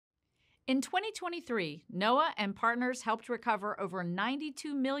In 2023, NOAA and partners helped recover over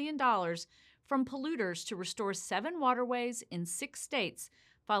 $92 million from polluters to restore 7 waterways in 6 states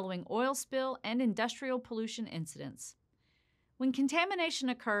following oil spill and industrial pollution incidents. When contamination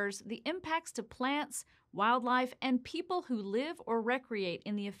occurs, the impacts to plants, wildlife, and people who live or recreate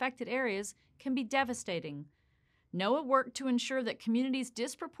in the affected areas can be devastating. NOAA worked to ensure that communities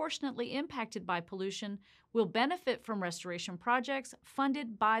disproportionately impacted by pollution will benefit from restoration projects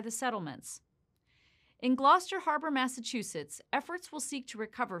funded by the settlements. In Gloucester Harbor, Massachusetts, efforts will seek to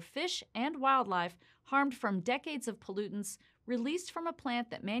recover fish and wildlife harmed from decades of pollutants released from a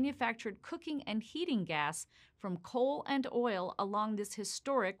plant that manufactured cooking and heating gas from coal and oil along this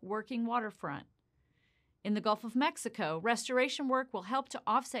historic working waterfront. In the Gulf of Mexico, restoration work will help to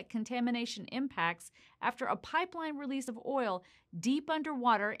offset contamination impacts after a pipeline release of oil deep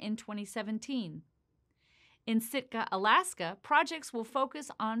underwater in 2017. In Sitka, Alaska, projects will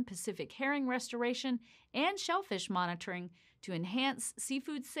focus on Pacific herring restoration and shellfish monitoring to enhance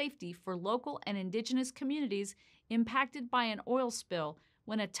seafood safety for local and indigenous communities impacted by an oil spill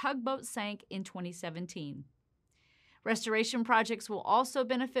when a tugboat sank in 2017. Restoration projects will also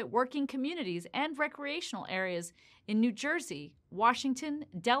benefit working communities and recreational areas in New Jersey, Washington,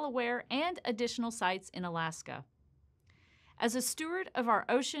 Delaware, and additional sites in Alaska. As a steward of our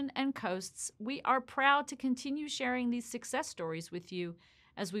ocean and coasts, we are proud to continue sharing these success stories with you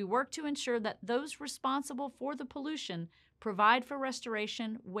as we work to ensure that those responsible for the pollution provide for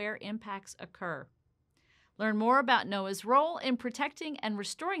restoration where impacts occur. Learn more about NOAA's role in protecting and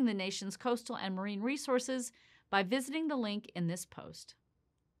restoring the nation's coastal and marine resources by visiting the link in this post.